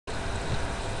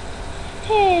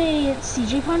Hey, it's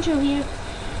CJ Poncho here.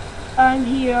 I'm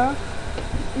here,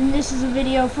 and this is a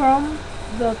video from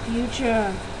the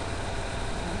future.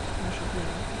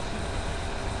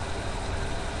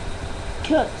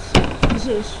 Cause this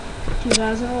is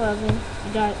 2011.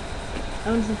 I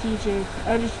went to the future.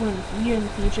 I just went a year in the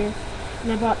future,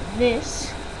 and I bought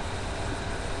this.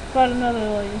 Bought another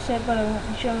Lego set, but I won't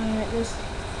be showing it this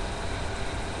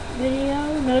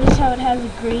video. Notice how it has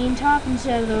a green top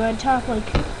instead of the red top like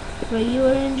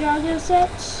regular Ninjago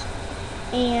sets,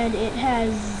 and it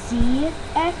has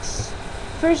ZX.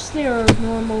 First they're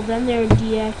normal, then they're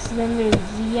DX, then they're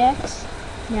ZX.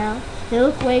 Now they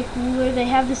look way cooler. They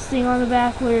have this thing on the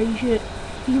back where you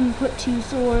can put two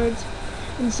swords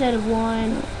instead of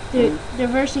one. They're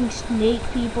versing snake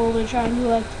people. They're trying to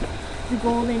collect the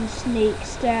golden snake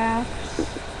staffs.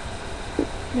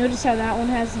 Notice how that one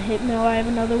has the hypno. I have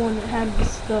another one that had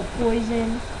the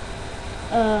poison.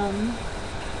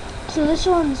 So this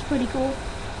one's pretty cool.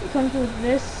 It comes with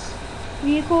this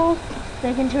vehicle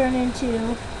that can turn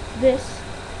into this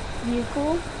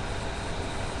vehicle.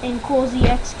 And Cool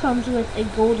ZX comes with a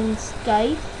golden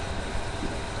scythe.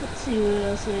 Let's see what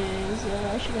else there is.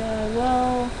 I should have,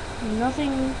 well,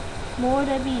 nothing more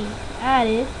to be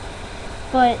added.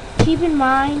 But keep in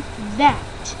mind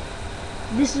that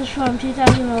this is from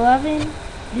 2011.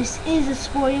 This is a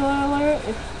spoiler alert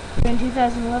if you're in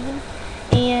 2011.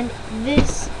 And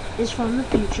this is from the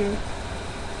future.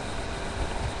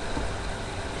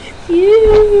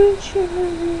 Future.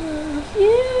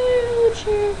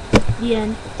 The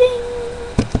end. Ding.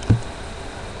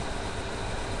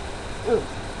 Oh.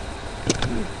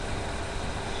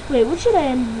 Wait, what should I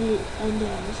end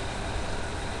as?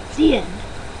 The end.